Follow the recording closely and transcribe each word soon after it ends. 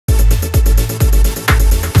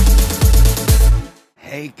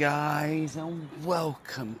Hey guys, and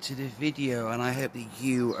welcome to the video, and I hope that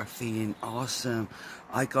you are feeling awesome.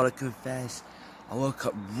 I gotta confess, I woke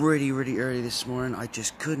up really early this morning. I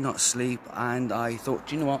just could not sleep, and I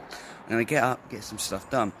thought, you know what, I'm gonna get up, get some stuff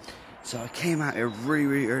done. So I came out here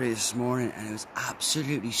really early this morning, and it was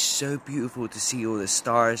absolutely so beautiful to see all the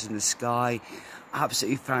stars in the sky.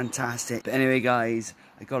 Absolutely fantastic. But anyway guys,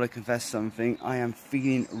 I gotta confess something. I am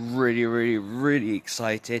feeling really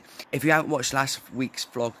excited. If you haven't watched last week's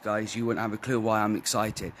vlog, guys, you wouldn't have a clue why I'm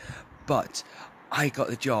excited. But I got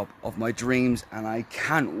the job of my dreams, and I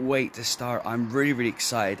can't wait to start. I'm really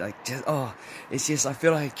excited. It's just, I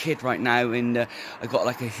feel like a kid right now, and I got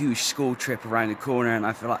like a huge school trip around the corner, and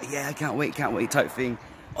I feel like, yeah, I can't wait type thing.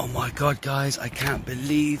 Oh my god guys, I can't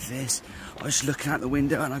believe this. I was looking out the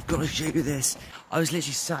window, and I've got to show you this. I was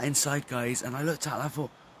literally sat inside, guys, and I looked out and I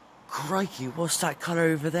thought, crikey, what's that colour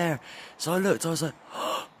over there? So I looked, I was like,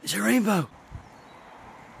 oh, it's a rainbow.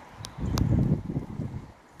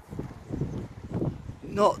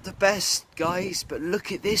 Not the best, guys, but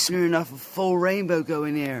look at this. Near enough a full rainbow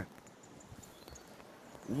going here.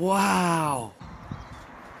 Wow.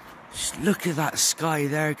 Just look at that sky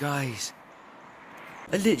there, guys.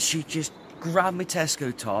 I literally just grabbed my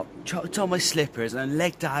Tesco top, chucked on my slippers, and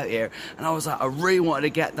legged out here. And I was like, I really wanted to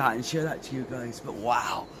get that and share that to you guys. But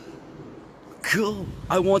wow. Cool.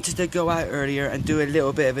 I wanted to go out earlier and do a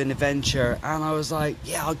little bit of an adventure. And I was like,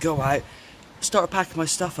 yeah, I'll go out. Start packing my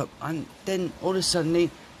stuff up, and then all of a sudden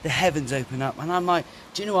the heavens open up, and I'm like,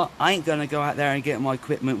 do you know what, I ain't gonna go out there and get my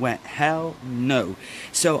equipment wet. Hell no.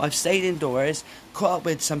 So I've stayed indoors, caught up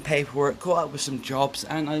with some paperwork, caught up with some jobs,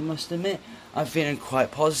 and I must admit I'm feeling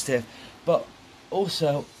quite positive. But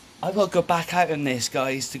also I've got to go back out on this,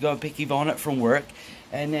 guys, to go and pick Yvonne up from work,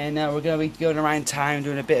 and then we're going to be going around town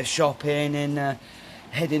doing a bit of shopping and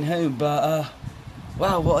heading home. But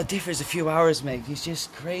wow, what a difference a few hours make. It's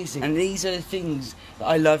just crazy. And these are the things that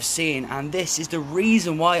I love seeing. And this is the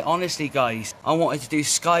reason why, honestly, guys, I wanted to do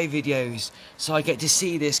sky videos. So I get to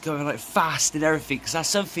see this going like fast and everything. Because that's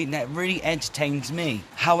something that really entertains me.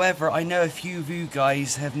 However, I know a few of you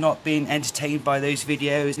guys have not been entertained by those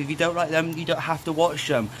videos. If you don't like them, you don't have to watch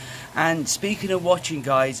them. And speaking of watching,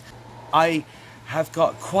 guys, I have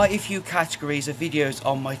got quite a few categories of videos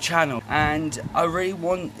on my channel. And I really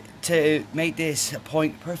want to make this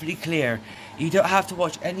point perfectly clear. You don't have to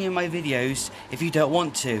watch any of my videos if you don't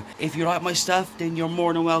want to. If you like my stuff, then you're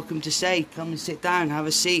more than welcome to say, come and sit down, have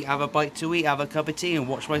a seat, have a bite to eat, have a cup of tea and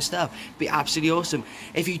watch my stuff. It'd be absolutely awesome.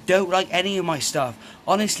 If you don't like any of my stuff,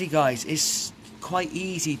 honestly guys, it's quite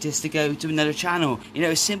easy just to go to another channel. You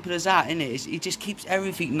know, as simple as that, isn't it? It just keeps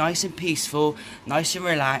everything nice and peaceful, nice and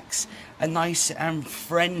relaxed, and nice and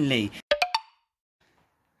friendly.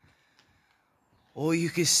 All you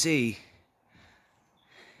can see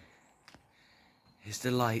is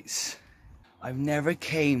the lights. I've never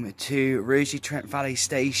came to Rugeley Trent Valley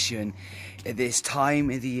Station at this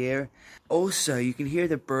time of the year. Also, you can hear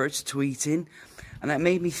the birds tweeting, and that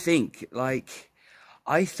made me think, like,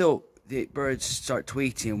 I thought the birds start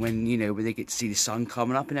tweeting when, you know, when they get to see the sun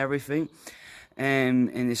coming up and everything, and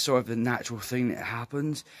it's sort of a natural thing that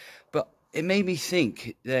happens. But it made me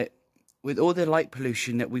think that with all the light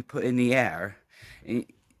pollution that we put in the air,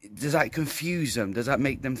 does that confuse them? Does that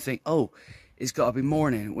make them think, oh, it's got to be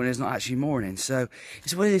morning when it's not actually morning? So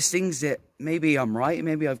it's one of those things that maybe I'm right,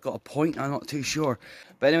 maybe I've got a point, I'm not too sure.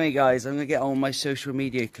 But anyway guys, I'm going to get on my social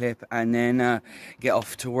media clip and then get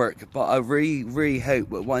off to work. But I really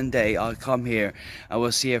hope that one day I'll come here and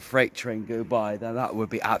we'll see a freight train go by. That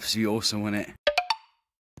would be absolutely awesome, wouldn't it?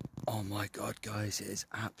 Oh my god guys, it is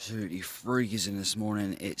absolutely freezing this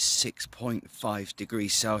morning. It's 6.5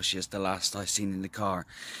 degrees Celsius the last I've seen in the car.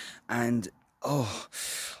 And oh,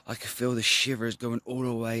 I can feel the shivers going all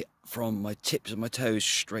the way from my tips of my toes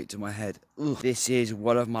straight to my head. Ooh. This is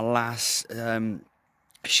one of my last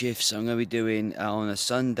shifts I'm going to be doing on a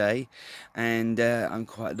Sunday, and I'm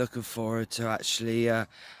quite looking forward to actually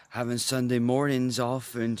having Sunday mornings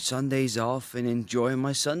off and Sundays off and enjoying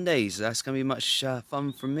my Sundays. That's going to be much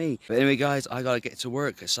fun for me. But anyway guys, I got to get to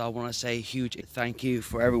work, so I want to say a huge thank you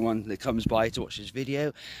for everyone that comes by to watch this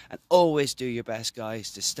video, and always do your best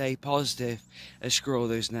guys to stay positive and screw all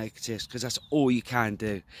those negatives, because that's all you can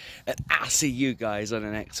do. And I'll see you guys on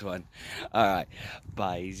the next one. Alright,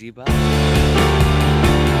 bye,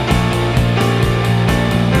 bye.